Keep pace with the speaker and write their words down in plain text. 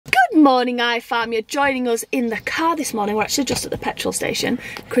morning, iFam. You're joining us in the car this morning. We're actually just at the petrol station.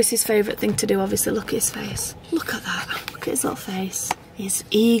 Chris's favourite thing to do, obviously. Look at his face. Look at that. Look at his little face. He's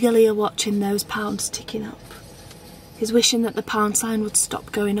eagerly watching those pounds ticking up. He's wishing that the pound sign would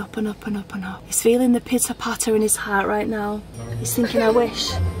stop going up and up and up and up. He's feeling the pitter-patter in his heart right now. He's thinking, I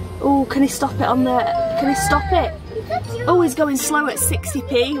wish. Oh, can he stop it on there? Can he stop it? Oh, he's going slow at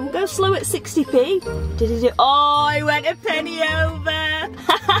 60p. We'll go slow at 60p. Did he do? Oh, he went a penny over.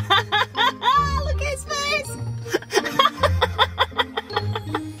 Look at his face.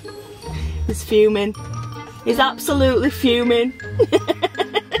 He's fuming. He's absolutely fuming.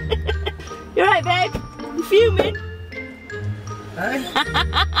 You alright, babe? You fuming? Hey?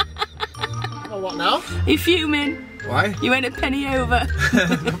 Oh, what now? You fuming? Why? You went a penny over.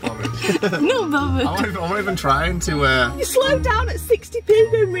 Not bothered. Not bothered. I'm not even trying to. You slowed down at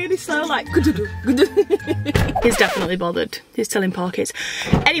 60p, going really slow, like. He's definitely bothered. He's telling pockets.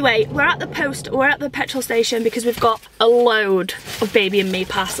 Anyway, we're at the petrol station because we've got a load of baby and me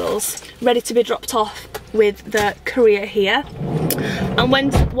parcels ready to be dropped off with the courier here. And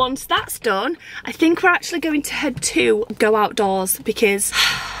once that's done, I think we're actually going to head to Go Outdoors because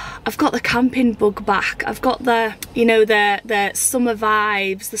I've got the camping bug back. I've got the, you know, the summer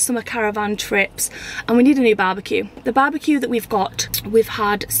vibes, the summer caravan trips, and we need a new barbecue. The barbecue that we've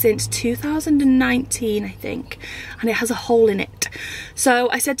had since 2019, I think, and it has a hole in it. So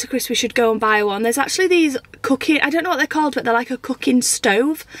I said to Chris we should go and buy one. There's actually these cooking, I don't know what they're called, but they're like a cooking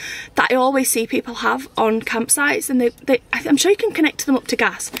stove that I always see people have on campsites, and I'm sure you can connect them up to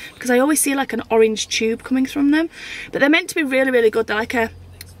gas because I always see like an orange tube coming from them. But they're meant to be really, really good. They're like a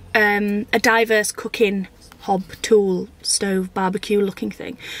diverse cooking hob, tool, stove, barbecue looking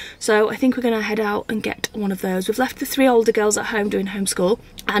thing. So I think we're gonna head out and get one of those. We've left the 3 older girls at home doing homeschool,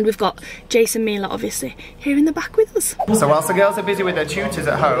 and we've got Jason Mila obviously here in the back with us. So whilst the girls are busy with their tutors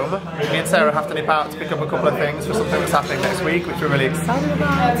at home, me and Sarah have to nip out to pick up a couple of things for something that's happening next week, which we're really excited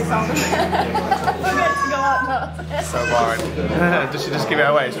about. We're going to go outdoors. So boring. Should just give it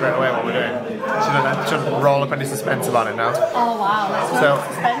away straight away what we're doing. Shouldn't roll up any suspense about it now. Oh wow, let's roll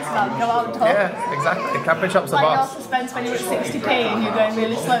suspense about Go Outdoors. Yeah, exactly. Camping shop's the boss. Your suspense when you're at 60p and you're going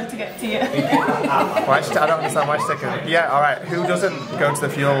really slow to get to you. I don't understand why she's taking. Yeah, alright. Who doesn't go to the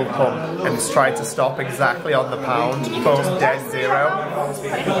fuel pump and try to stop exactly on the pound, post dead zero?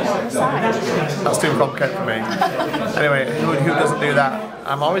 That's too complicated for me. Anyway, who doesn't do that?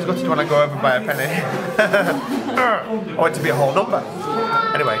 I'm always gutted when I go over by a penny. I want it to be a whole number.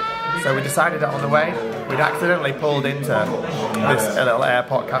 Anyway, so we decided that on the way, we'd accidentally pulled into this little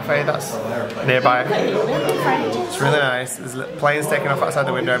airport cafe that's nearby. It's really nice. There's planes taking off outside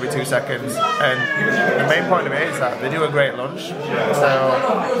the window every 2 seconds, and the main point of it is that they do a great lunch.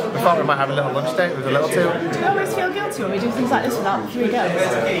 So we thought we might have a little lunch date with a little two. Do you always feel guilty when we do things like this without the 3 girls?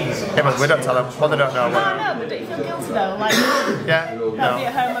 Yeah, but we don't tell them. Well, they don't know. No, but don't you feel guilty though? Like, yeah, no. Be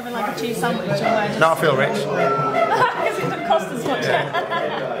at home having like a cheese sandwich or just... No, I feel rich. Because it doesn't cost as much.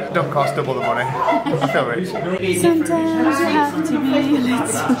 It don't cost double the money. I feel rich. Sometimes you have to be a little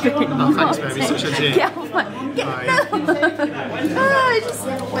bit. Oh, thanks, baby. Such a G. Get off my... Get off!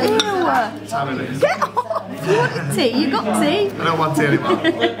 You wanted tea? You got tea? I don't want tea anymore.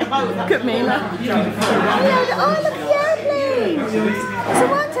 Look at me, look. Oh, look at the airplane! It's a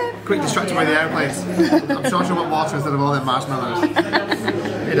water. Quick distraction by the airplanes. I'm sure she'll want water instead of all them marshmallows.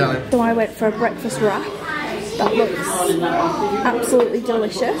 Hey, darling. So I went for a breakfast wrap. That looks absolutely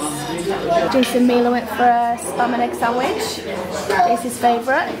delicious. Jason Mila went for a spam and egg sandwich. Jason's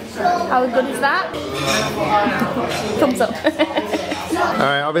favourite. How good is that? Thumbs up.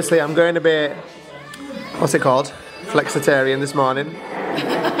 Alright, obviously I'm going a bit, what's it called? Flexitarian this morning.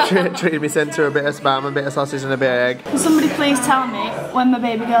 Treated me centre a bit of spam, a bit of sausage and a bit of egg. Can somebody please tell me when my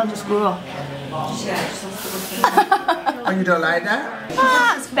baby girl just grew up? Oh, you don't like that?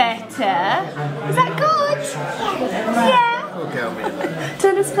 That's better. Is that good? Yeah. Okay,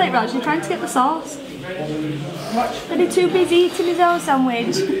 Turn this plate round, she's trying to get the sauce. But he's too busy eating his own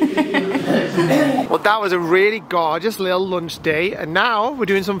sandwich. Well, that was a really gorgeous little lunch date, and now we're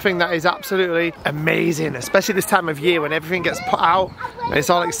doing something that is absolutely amazing, especially this time of year when everything gets put out and it's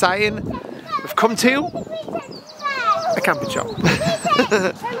all exciting. We've come to a camping shop.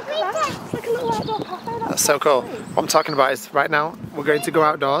 That's so cool. What I'm talking about is right now we're going to Go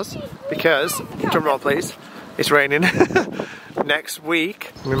Outdoors because, drum roll please, it's raining. next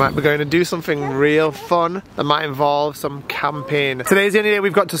week. We might be going to do something real fun that might involve some camping. Today's the only day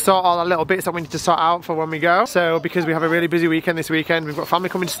we've got to sort all our little bits that we need to sort out for when we go. So because we have a really busy weekend this weekend, we've got family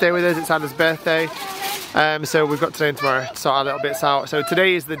coming to stay with us. It's Anna's birthday. So we've got today and tomorrow to sort our little bits out. So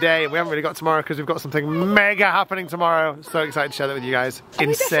today is the day, and we haven't really got tomorrow because we've got something mega happening tomorrow. So excited to share that with you guys. Are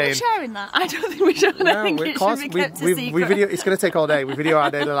Insane. we sharing that? I don't think we should. I think it should be kept a secret. We video. It's going to take all day. We video our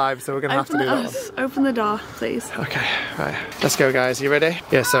daily lives, so we're going to have to do that one. Open the door, please. Okay, right. Let's go, guys. You ready?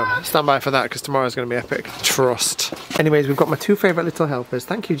 Yeah. So stand by for that because tomorrow's going to be epic. Trust. Anyways, we've got my two favourite little helpers.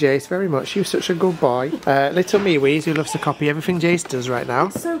 Thank you, Jace, very much. You're such a good boy. Little Miwis who loves to copy everything Jace does right now.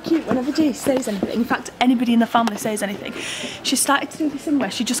 It's so cute. Whenever Jace says anything, in fact, anybody in the family says anything, she started to do this thing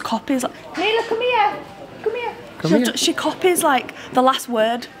where she just copies. Like, Mila, come here. Come here. She copies like the last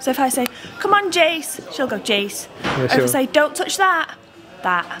word. So if I say, come on Jace, she'll go Jace. Yeah, or if I say, don't touch that,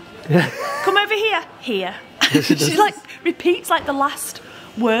 that. Come over here, here. She like repeats like the last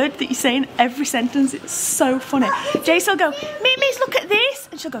word that you say in every sentence. It's so funny. Jace will go, Mimi's, look at this.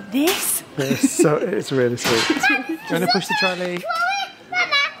 And she'll go, this. It's really sweet. Do you want to push the trolley?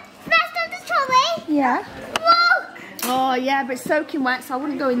 Mama, first on the trolley. Yeah. Oh yeah, but it's soaking wet, so I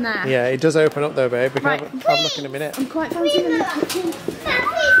wouldn't go in there. Yeah, it does open up though, babe. We can have a look in a minute. I'm quite fancying in the kitchen.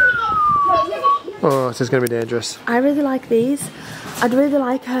 Oh, this is going to be dangerous. I really like these. I'd really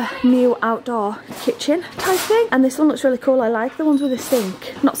like a new outdoor kitchen type thing. And this one looks really cool. I like the ones with a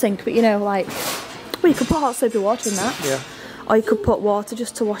sink. Not sink, but you know, like, well, you could put hot soapy water in that. Yeah. Or you could put water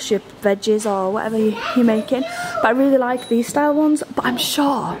just to wash your veggies or whatever you're making. But I really like these style ones. But I'm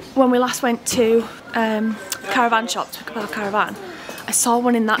sure when we last went to caravan shop to pick up our caravan, I saw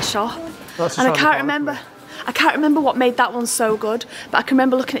one in that shop. And I can't remember what made that one so good, but I can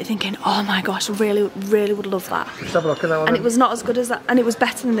remember looking at it thinking, oh my gosh, I really would love that. Let's have a look at that one. And it was not as good as that, and it was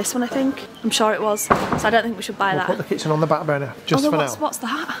better than this one, I think. I'm sure it was, so I don't think we should buy that. Put the kitchen on the back burner, just for now. What's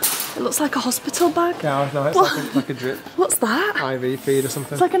that? It looks like a hospital bag. Yeah, no, it's like a drip. What's that? IV feed or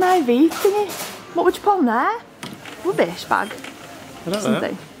something. It's like an IV thingy. What would you put on there? Rubbish bag? I don't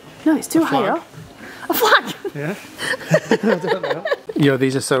know. No, it's too high up. A flag? Yeah. I don't know. Yo,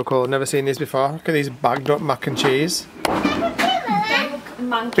 these are so cool. I've never seen these before. Look at these bagged up mac and cheese.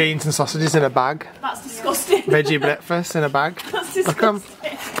 Beans and sausages in a bag. That's disgusting. Veggie breakfast in a bag. That's disgusting.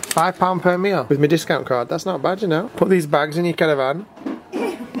 Look, £5 per meal with my discount card. That's not bad, you know. Put these bags in your caravan.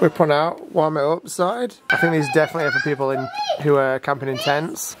 Whip one out, warm it up, sorted. I think these definitely are for people who are camping in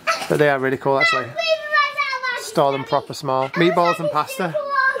tents. But they are really cool, actually. Store them proper small. Meatballs and pasta.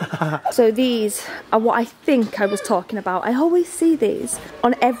 So these are what I think I was talking about. I always see these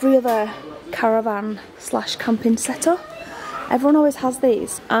on every other caravan / camping setup. Everyone always has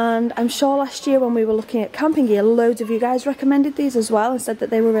these, and I'm sure last year when we were looking at camping gear, loads of you guys recommended these as well and said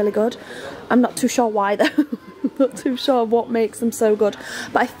that they were really good. I'm not too sure why though. Not too sure what makes them so good,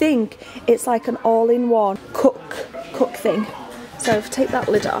 but I think it's like an all-in-one cook thing. So if I take that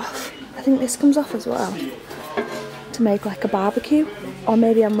lid off, I think this comes off as well to make like a barbecue, or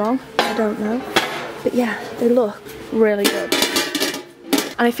maybe I'm wrong, I don't know, but yeah, they look really good.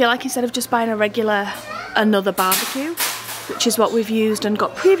 And I feel like instead of just buying another barbecue, which is what we've used and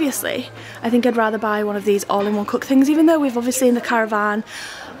got previously, I think I'd rather buy one of these all-in-one cook things. Even though we've obviously in the caravan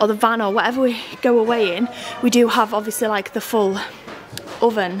or the van or whatever we go away in, we do have obviously like the full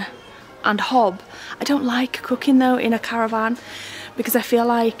oven and hob. I don't like cooking though in a caravan because I feel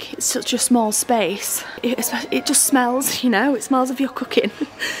like it's such a small space. It just smells, you know, it smells of your cooking,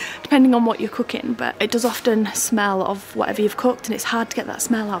 depending on what you're cooking, but it does often smell of whatever you've cooked, and it's hard to get that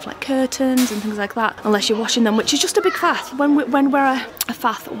smell out of like curtains and things like that, unless you're washing them, which is just a big faff.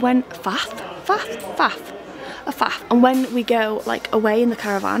 And when we go like away in the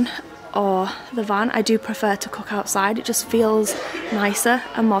caravan or the van, I do prefer to cook outside. It just feels nicer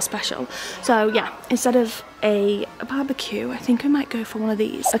and more special. So yeah, instead of a barbecue, I think I might go for one of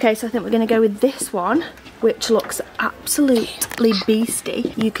these. Okay, so I think we're gonna go with this one, which looks absolutely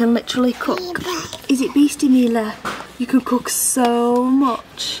beastie. You can literally cook. Is it beastie, Mila? You can cook so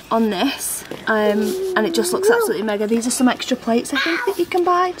much on this, and it just looks absolutely mega. These are some extra plates I think that you can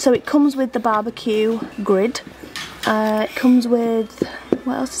buy. So it comes with the barbecue grid. It comes with,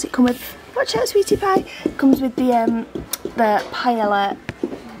 what else does it come with? Watch out, sweetie pie. It comes with the paella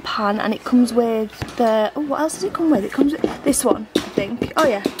pan, and it comes with the, oh, what else does it come with? It comes with this one, I think. Oh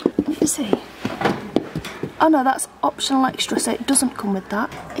yeah, let me see. Oh no, that's optional extra, so it doesn't come with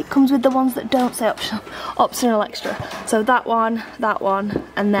that. It comes with the ones that don't say optional extra. So that one,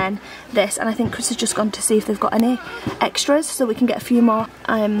 and then this. And I think Chris has just gone to see if they've got any extras, so we can get a few more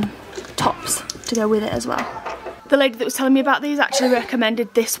tops to go with it as well. The lady that was telling me about these actually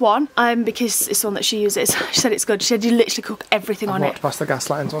recommended this one because it's the one that she uses. She said it's good. She said you literally cook everything on it. Walked past the gas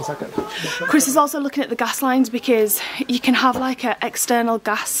lines, 1 second. Chris is also looking at the gas lines because you can have like an external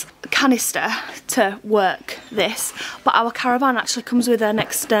gas canister to work this, but our caravan actually comes with an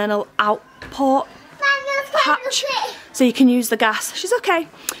external output hatch, so you can use the gas. She's okay.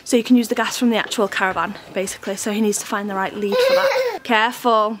 So you can use the gas from the actual caravan, basically. So he needs to find the right lead for that.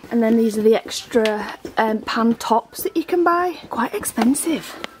 Careful. And then these are the extra pan tops that you can buy. Quite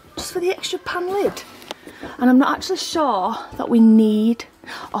expensive, just for the extra pan lid. And I'm not actually sure that we need,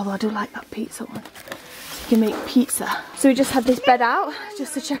 although I do like that pizza one. You can make pizza. So we just had this bed out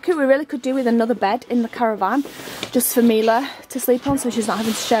just to check it. We really could do with another bed in the caravan just for Mila to sleep on, so she's not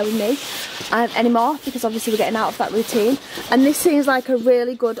having to share with me anymore, because obviously we're getting out of that routine. And this seems like a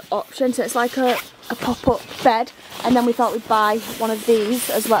really good option. So it's like a pop-up bed, and then we thought we'd buy one of these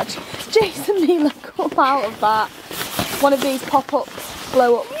as well. Jason and Mila, come out of that. One of these pop-up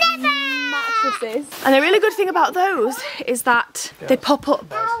blow-up mattresses. And the really good thing about those is that they pop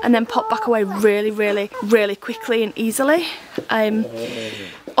up and then pop back away really, really, really quickly and easily.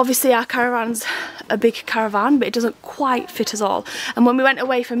 Obviously our caravan's a big caravan, but it doesn't quite fit us all. And when we went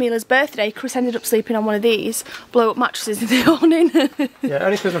away for Mila's birthday, Chris ended up sleeping on one of these blow-up mattresses in the awning. Yeah,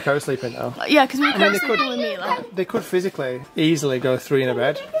 only because we're co-sleeping though. Yeah, because we were co-sleeping with Mila. They could physically easily go 3 in a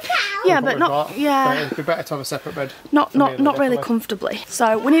bed. Yeah, but not. Yeah. But it'd be better to have a separate bed. Not really comfortably.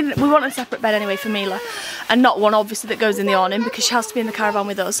 So we want a separate bed anyway for Mila, and not one obviously that goes in the awning because she has to be in the caravan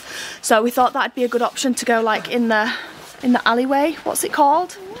with us. So we thought that'd be a good option to go like in the alleyway. What's it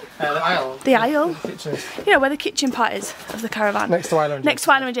called? The aisle. The aisle. The kitchen. You know, where the kitchen part is of the caravan. Next to Isla and Next to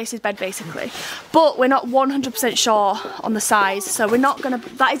Isla and Jason's bed, basically. But we're not 100% sure on the size, so we're not gonna.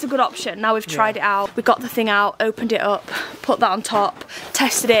 That is a good option. Now we've tried it out. We got the thing out, opened it up, put that on top,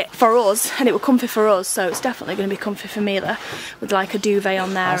 tested it for us, and it was comfy for us. So it's definitely going to be comfy for Mila, with like a duvet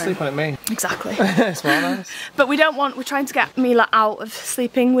on there. I'll sleep on it, me. Exactly. It's well nice. But we don't want. We're trying to get Mila out of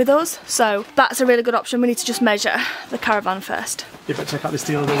sleeping with us, so that's a really good option. We need to just measure the caravan first. You better check out this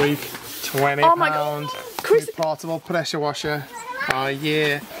deal of the week. £20. Oh my God. Chris. Portable pressure washer. Oh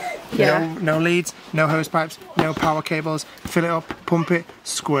yeah. Yeah. No leads, no hose pipes, no power cables. Fill it up, pump it,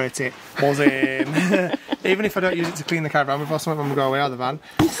 squirt it. Buzz in. Even if I don't use it to clean the caravan before someone will go away out of the van,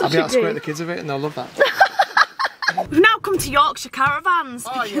 I'll be able to squirt the kids with it and they'll love that. We've now come to Yorkshire Caravans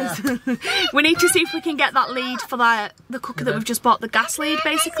because we need to see if we can get that lead for the cooker that we've just bought, the gas lead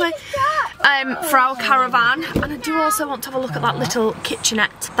basically, for our caravan. And I do also want to have a look at that little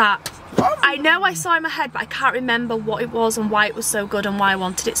kitchenette that I know I saw in my head, but I can't remember what it was and why it was so good and why I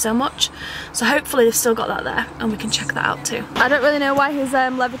wanted it so much. So hopefully they've still got that there and we can check that out too. I don't really know why he's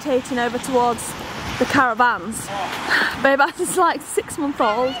levitating over towards the caravans. Babe, it's like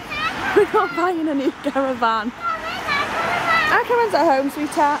 6-month-old. We're not buying a new caravan. Our caravan's at home,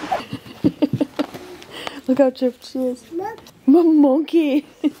 sweetheart. Look how chuffed she is. Monkey.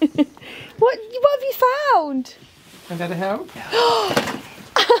 What have you found? And Daddy help?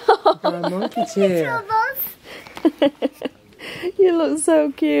 Got a monkey chair. You look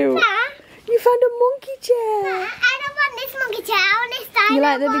so cute. You found a monkey chair. I don't want this monkey chair, I want this dino. You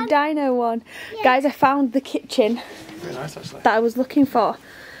like the big dino one? Yeah. Guys, I found the kitchen. Very nice actually. That I was looking for.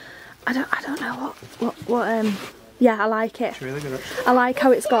 I don't know what yeah, I like it. It's really good actually. I like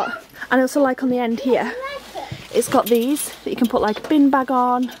how it's got, and I also like on the end here, it's got these that you can put like a bin bag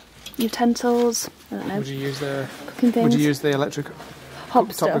on, utensils, I don't know. Would you use the cooking things. Would you use the electric hob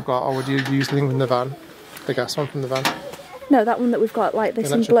top stuff we've got, or would you use the thing from the van? The gas one from the van? No, that one that we've got, like this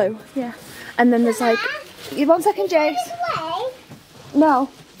in blue. Yeah. And then there's like, 1 second, Jace.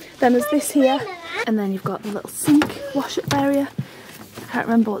 No. Then there's this here, and then you've got the little sink wash up area. I can't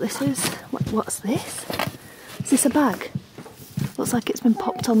remember what this is. What's this? Is this a bag? Looks like it's been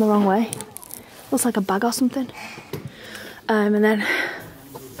popped on the wrong way. Looks like a bag or something. And then,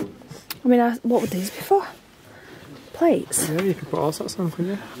 I mean, what would these be for? Plates? Yeah, you could put all sorts on,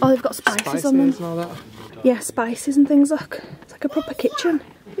 couldn't you? Oh, they've got spices on them. And all that. Yeah, spices and things, look. It's like a proper kitchen.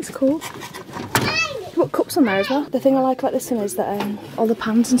 It's cool. You put cups on there as well. The thing I like about this one is that all the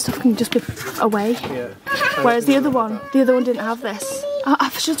pans and stuff can just be away. Yeah. Whereas the other one didn't have this. I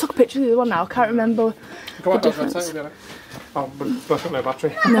should have took a picture of the other one now. I can't remember the difference. Oh, but both got no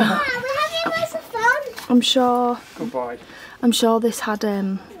battery. No. I'm sure. Good boy. I'm sure this had.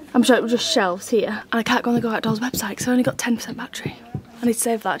 I'm sure it was just shelves here, and I can't go on the Go Outdoors website because I only got 10% battery. I need to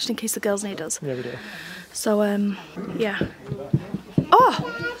save that just in case the girls need us. Yeah, we do. So yeah. Oh,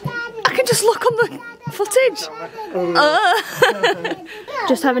 I can just look on the footage.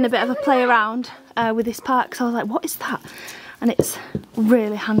 Just having a bit of a play around with this park. So I was like, what is that? And it's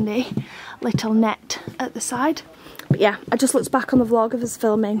really handy. little net at the side. But yeah, I just looked back on the vlog of us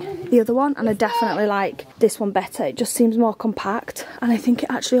filming the other one and I definitely like this one better. It just seems more compact and I think it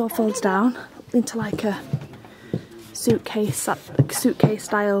actually all folds down into like a suitcase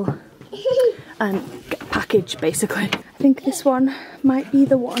style package basically. I think this one might be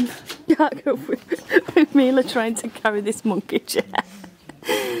the one. Can't go with Mila trying to carry this monkey chair.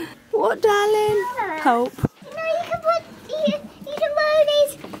 What, darling? Hope. You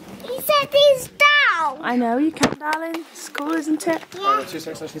can set these down. I know you can, darling. It's cool, isn't it? Yeah. 2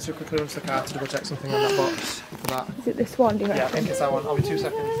 seconds, I just need to quickly run to the car to double check something on that box for that. Is it this one, do you reckon? Yeah, I think it's that one. I'll be 2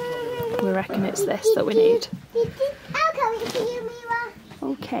 seconds. We reckon it's this that we need. I'll come with you,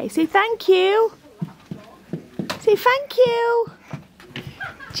 Mila. Okay, say thank you. Say thank you.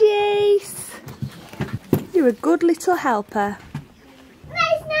 Jace. You're a good little helper.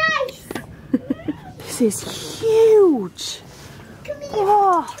 Nice. This is huge. Come here.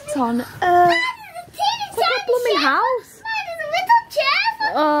 What on earth? It's Look at blooming house. There's a little chair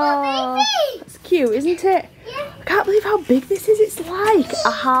for Oh, baby. that's cute, isn't it? Yeah. I can't believe how big this is. It's like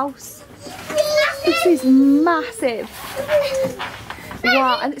a house. This is massive.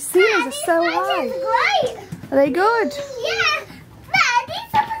 Wow, and the ceilings are so high. Great. Are they good? Yeah. Dad,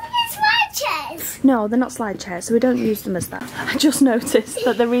 these are slide chairs. No, they're not slide chairs, so we don't use them as that. I just noticed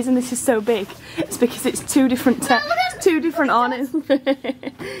that the reason this is so big is because it's two different awnings.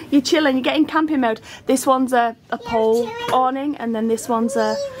 You're chilling, you're getting camping mode. This one's a pole awning and then this one's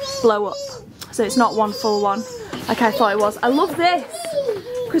a blow up. So it's not one full one like I thought it was. I love this.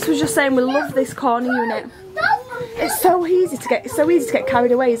 Chris was just saying we love this corner unit. It's so easy to get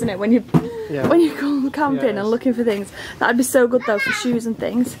carried away, isn't it, when you go camping and looking for things. That'd be so good though for shoes and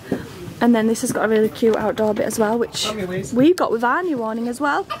things. And then this has got a really cute outdoor bit as well, which we've got with our new awning as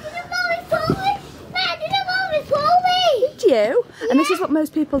well. Did you? And this is what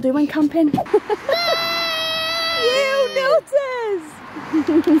most people do when camping. You notice?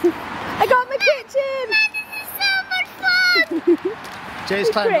 I got my kitchen. This is so much fun. Jay's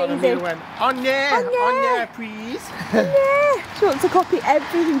climbed on and Mila went, on yeah, please. Yeah. She wants to copy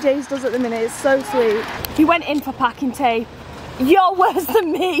everything Jace does at the minute. It's so sweet. He went in for packing tape. You're worse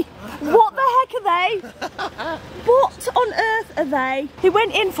than me. What the heck are they? What on earth are they? He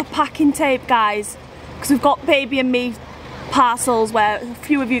went in for packing tape, guys, because we've got baby and me parcels where a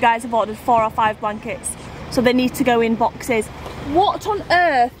few of you guys have ordered 4 or 5 blankets, so they need to go in boxes. What on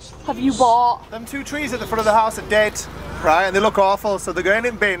earth have you bought? Them 2 trees at the front of the house are dead, right? And they look awful, so they're going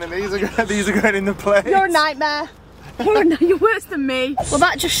in bin, and these are going in the place. You're a nightmare. You're worse than me. Well,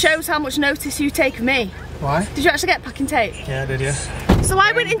 that just shows how much notice you take of me. Why? Did you actually get packing tape? Yeah, I did, yeah. So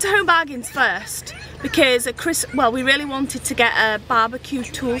I went into Home Bargains first because we really wanted to get a barbecue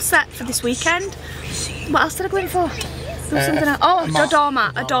tool set for this weekend. What else did I go in for? There was something else. Oh, a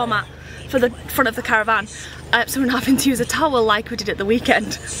doormat for the front of the caravan. So we're not having to use a towel like we did at the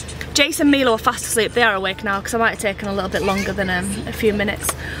weekend. Jason and Mila were fast asleep. They are awake now because I might have taken a little bit longer than a few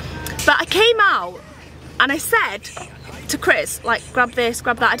minutes. But I came out and I said to Chris, like, grab this,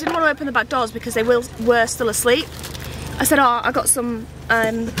 grab that. I didn't want to open the back doors because they were still asleep. I said, oh, I got some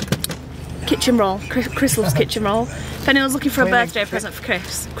kitchen roll. Chris loves kitchen roll. If anyone's looking for a birthday present for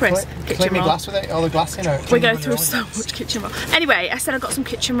Chris, kitchen roll. Glass with it, all the glass in it. We go through so much kitchen roll. Anyway, I said I got some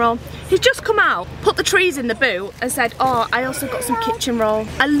kitchen roll. He's just come out, put the trees in the boot and said, oh, I also got some kitchen roll.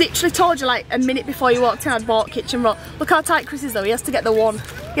 I literally told you like a minute before you walked in I'd bought kitchen roll. Look how tight Chris is though, he has to get the one.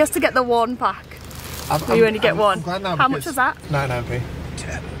 He has to get the one pack. You only get one. How much was that? 99p.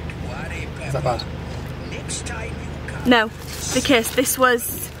 Is that bad? No, because this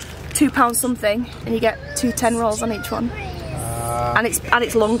was £2 something and you get 2 10 rolls on each one. And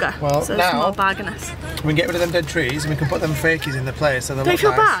it's longer, well, so now, it's more bargainous. We can get rid of them dead trees and we can put them fakies in the place so they'll Don't look you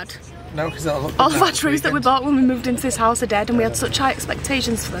feel nice. bad? No, because that'll look good. All of our trees that we bought when we moved into this house are dead and we had such high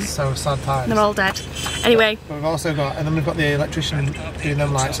expectations for them. So sad times. And they're all dead. Anyway. But we've also got, and then we've got the electrician doing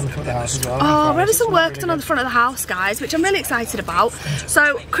them lights on the front of the house as well. Oh, we're having some work done on the front of the house, guys, which I'm really excited about.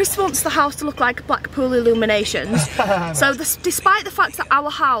 So Chris wants the house to look like Blackpool Illuminations. So despite the fact that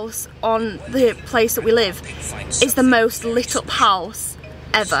our house on the place that we live is the most lit up house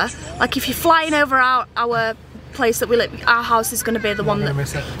ever, like if you're flying over our place that we live, our house is going to be the one that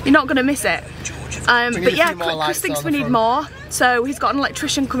you're not going to miss it. But yeah, Chris thinks we need more, so he's got an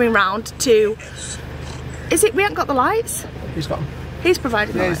electrician coming round to. Is it? We haven't got the lights. He's got them. He's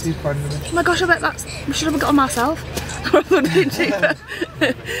provided the lights. He's provided them. Oh my gosh, I bet we should have got them ourselves.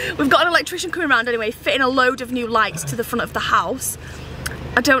 We've got an electrician coming around anyway, fitting a load of new lights to the front of the house.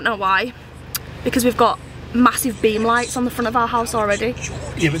 I don't know why, because we've got massive beam lights on the front of our house already.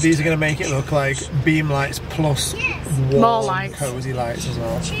 Yeah, but these are going to make it look like beam lights plus More lights. cozy lights as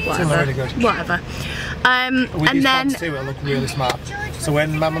well. Whatever. Really good. Whatever. With and these then plants too, it'll look really smart. So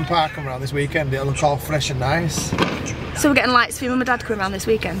when Mum and Pa come around this weekend, it'll look all fresh and nice. so we're getting lights for your mum and dad coming around this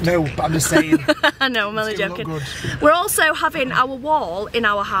weekend. No, but I'm just saying. I know, I'm only joking. Good. We're also having our wall in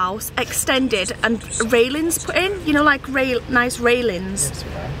our house extended and railings put in. You know, like nice railings. Yes,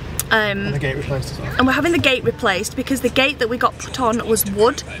 we are. And the gate replaced as well. And we're having the gate replaced because the gate that we got put on was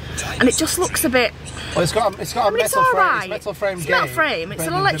wood, and it just looks a bit. Well, it's got a metal frame. Right. It's metal frame it's gate. Metal frame. It's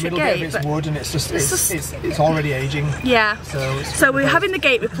an electric the gate. Bit of it's wood, and it's already aging. Yeah. So we're having the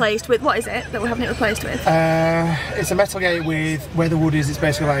gate replaced with, what is it that we're having it replaced with? It's a metal gate with where the wood is. It's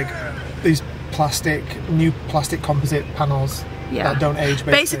basically like these new plastic composite panels. Yeah. That don't age.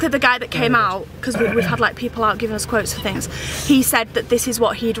 Basically the guy that came out, because we've had like people out giving us quotes for things, he said that this is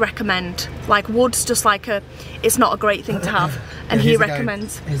what he'd recommend. Like wood's just like it's not a great thing to have, and he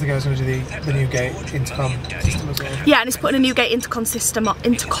recommends. He's the guy who's going to do the new gate intercom system as well. Yeah, and he's putting a new gate intercom system on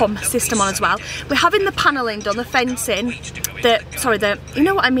as well. We're having the panelling done, the fencing, you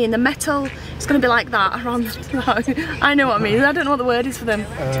know what I mean, the metal. It's going to be like that around the. I know what I mean. I don't know what the word is for them.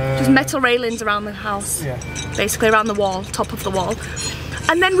 Just metal railings around the house. Yeah. Basically around the wall, top of the wall.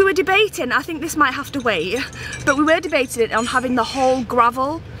 And then we were debating, I think this might have to wait, but we were debating it on having the whole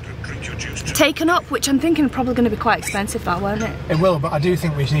gravel taken up, which I'm thinking probably going to be quite expensive, that won't it? It will, but I do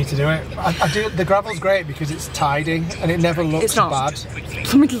think we need to do it. The gravel's great because it's tidy and it never looks bad.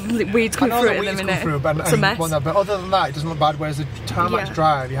 Some weeds come through it in a minute. It's a mess. But other than that, it doesn't look bad. Whereas the tarmac's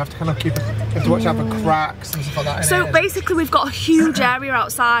dry, you have to kind of you have to watch out for cracks and stuff like that. So basically, we've got a huge area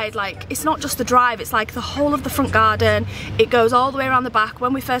outside. Like, it's not just the drive; it's like the whole of the front garden. It goes all the way around the back.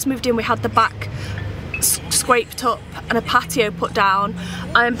 When we first moved in, we had the back scraped up and a patio put down,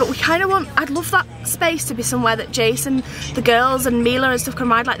 but we kind of I'd love that space to be somewhere that Jason, the girls and Mila and stuff can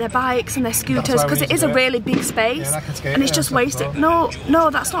ride like their bikes and their scooters, because it is a really big space, and it's just wasted. No,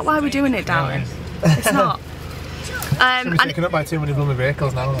 that's not why we're doing it, darling. It's not. Should be taken up by too many blooming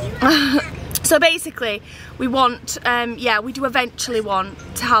vehicles now. So basically, we want, we do eventually want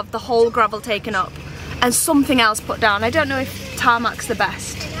to have the whole gravel taken up and something else put down. I don't know if tarmac's the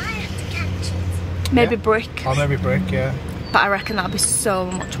best. Maybe brick. Or maybe brick, yeah. But I reckon that'd be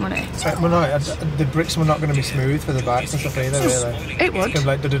so much money. Well, no, the bricks were not going to be smooth for the bikes and stuff either, really. It would. It's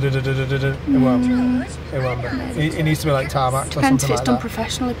like it won't. It won't. It needs to be like tarmac or something like that. It's done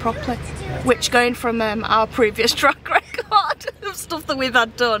professionally, properly. Yeah. Which, going from our previous track record of stuff that we've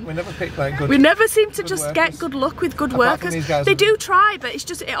had done, we never pick like good. We never seem to just get good luck with good workers. They do try, but it's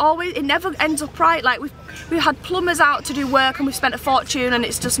just it never ends up right. Like we've had plumbers out to do work and we've spent a fortune and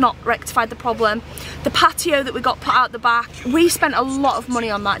it's just not rectified the problem. The patio that we got put out the back, we spent a lot of money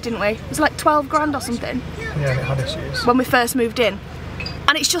on that, didn't we? It was like 12 grand or something. Yeah, and it had issues when we first moved in.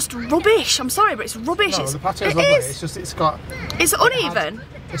 And it's just rubbish. I'm sorry, but it's rubbish. No, the patio's lovely. It's just it's uneven.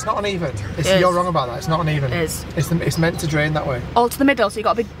 It's not uneven. You're wrong about that. It's not uneven. It is. It's meant to drain that way. All to the middle, so you've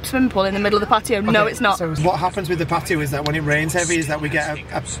got a big swimming pool in the middle of the patio. Okay, no, it's not. So what happens with the patio is that when it rains heavy, is that we get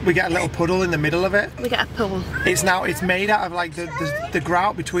a little puddle in the middle of it. We get a pool. It's made out of like the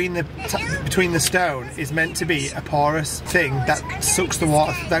grout between the stone is meant to be a porous thing that sucks the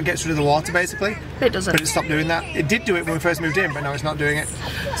water, that gets rid of the water basically. It doesn't. But it stopped doing that. It did do it when we first moved in, but now it's not doing it.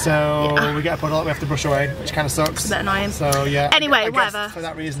 So we get a puddle that we have to brush away, which kind of sucks. It's a bit annoying. So yeah. Anyway, whatever. For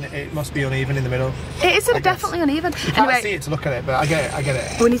that reason, it must be uneven in the middle. It is definitely uneven. You can't see it to look at it, but I get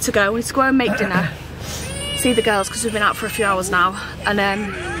it. We need to go and make dinner. See the girls, because we've been out for a few hours now, and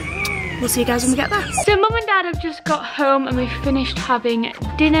we'll see you guys when we get there. So Mum and Dad have just got home and we've finished having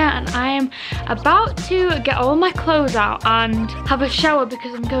dinner, and I am about to get all my clothes out and have a shower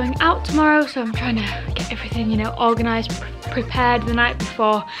because I'm going out tomorrow, so I'm trying to get everything, you know, organised, prepared the night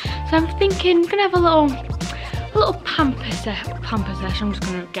before. So I'm thinking I'm gonna have a little pamper session. I'm just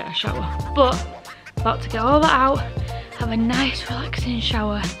gonna get a shower, but about to get all that out, have a nice relaxing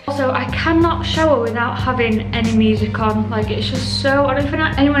shower. Also, I cannot shower without having any music on. Like, it's just so, I don't know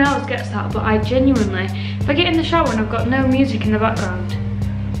if anyone else gets that, but I genuinely, if I get in the shower and I've got no music in the background,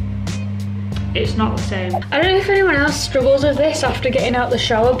 it's not the same. I don't know if anyone else struggles with this after getting out the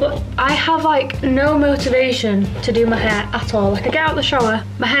shower, but I have like no motivation to do my hair at all. Like, I get out the shower,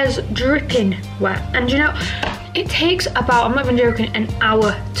 my hair's dripping wet, and you know, it takes about, I'm not even joking, an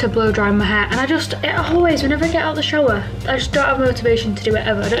hour to blow dry my hair, and it always, whenever I get out the shower, I just don't have motivation to do it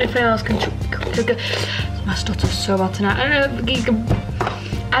ever. I don't know if anyone else can my stutter's so bad tonight. I don't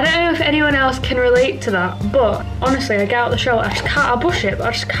know if anyone else can relate to that, but honestly, I get out the shower, I just can't, I'll brush it, but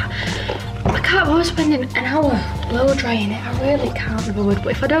I just can't. I can't bother spending an hour blow drying it. I really can't be bothered,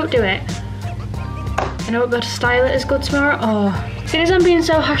 but if I don't do it, I know I've got to style it as good tomorrow. Oh, seeing as I'm being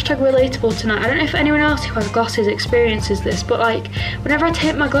so #relatable tonight, I don't know if anyone else who has glasses experiences this, but like whenever I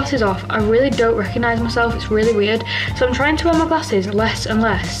take my glasses off, I really don't recognise myself. It's really weird. So I'm trying to wear my glasses less and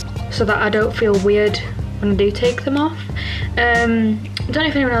less so that I don't feel weird when I do take them off. I don't know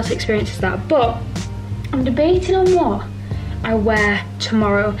if anyone else experiences that, but I'm debating on what I wear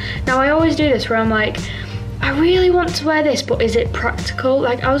tomorrow. Now I always do this where I'm like, I really want to wear this, but is it practical?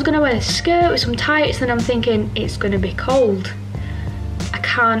 Like I was gonna wear a skirt with some tights, then I'm thinking it's gonna be cold. I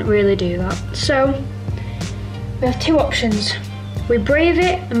can't really do that. So we have two options. We brave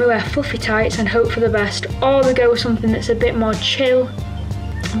it and we wear fluffy tights and hope for the best, or we go with something that's a bit more chill.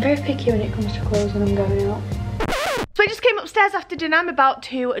 I'm very picky when it comes to clothes when I'm going out. So I just came upstairs after dinner. I'm about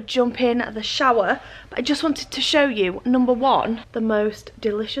to jump in the shower, but I just wanted to show you, number one, the most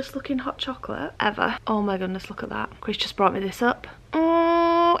delicious looking hot chocolate ever. Oh my goodness, look at that. Chris just brought me this up.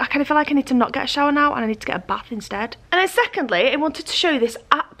 Oh, I kind of feel like I need to not get a shower now and I need to get a bath instead. And then secondly, I wanted to show you this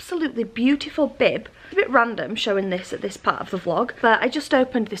absolutely beautiful bib. It's a bit random showing this at this part of the vlog, but I just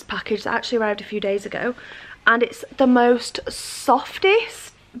opened this package that actually arrived a few days ago, and it's the most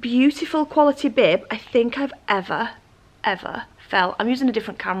softest, beautiful quality bib I think I've ever felt. I'm using a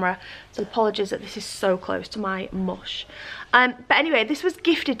different camera, so apologies that this is so close to my mush. But anyway, this was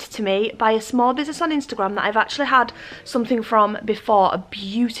gifted to me by a small business on Instagram that I've actually had something from before, a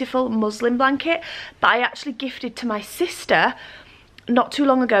beautiful muslin blanket that I actually gifted to my sister not too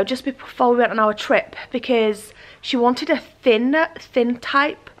long ago, just before we went on our trip, because she wanted a thin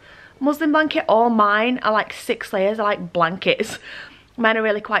type muslin blanket. All mine are like 6 layers, I like blankets. Mine are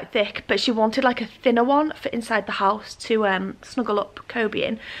really quite thick, but she wanted like a thinner one for inside the house to snuggle up Kobe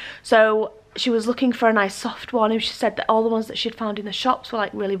in. So she was looking for a nice soft one, and she said that all the ones that she'd found in the shops were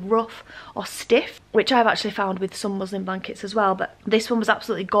like really rough or stiff, which I've actually found with some muslin blankets as well, but this one was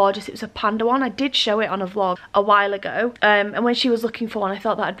absolutely gorgeous. It was a panda one. I did show it on a vlog a while ago, and when she was looking for one, I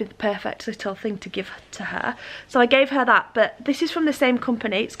thought that'd be the perfect little thing to give to her. So I gave her that, but this is from the same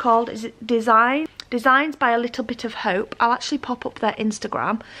company. It's called, is it Designs by A Little Bit of Hope. I'll actually pop up their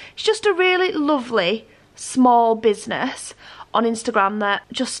Instagram. It's just a really lovely small business on Instagram that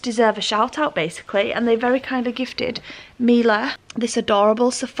just deserve a shout out basically, and they very kindly gifted Mila this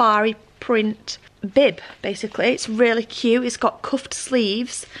adorable safari print bib basically. It's really cute. It's got cuffed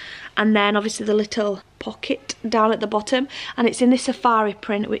sleeves and then obviously the little pocket down at the bottom, and it's in this safari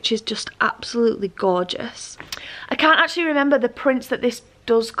print, which is just absolutely gorgeous. I can't actually remember the prints that this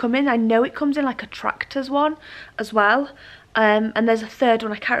does come in. I know it comes in like a tractor's one as well, and there's a third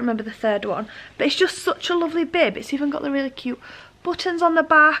one. I can't remember the third one, but it's just such a lovely bib. It's even got the really cute buttons on the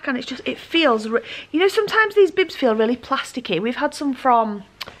back, and it's just, it feels, you know, sometimes these bibs feel really plasticky. We've had some from,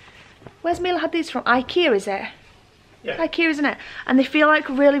 where's Mila had these from? IKEA, is it? Yeah. IKEA, isn't it? And they feel like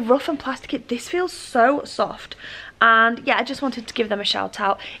really rough and plasticky. This feels so soft. And yeah, I just wanted to give them a shout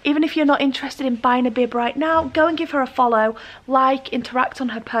out. Even if you're not interested in buying a bib right now, go and give her a follow, like, interact on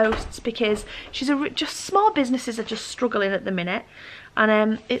her posts, because she's just small businesses are just struggling at the minute,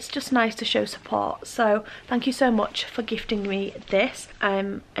 and it's just nice to show support. So thank you so much for gifting me this,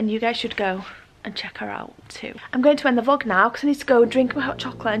 and you guys should go and check her out too. I'm going to end the vlog now because I need to go drink my hot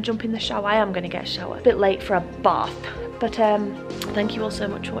chocolate and jump in the shower. I am going to get a shower. A bit late for a bath, but thank you all so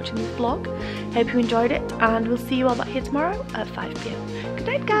much for watching this vlog. Hope you enjoyed it, and we'll see you all back here tomorrow at 5 PM. Good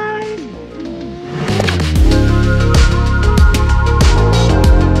night, guys.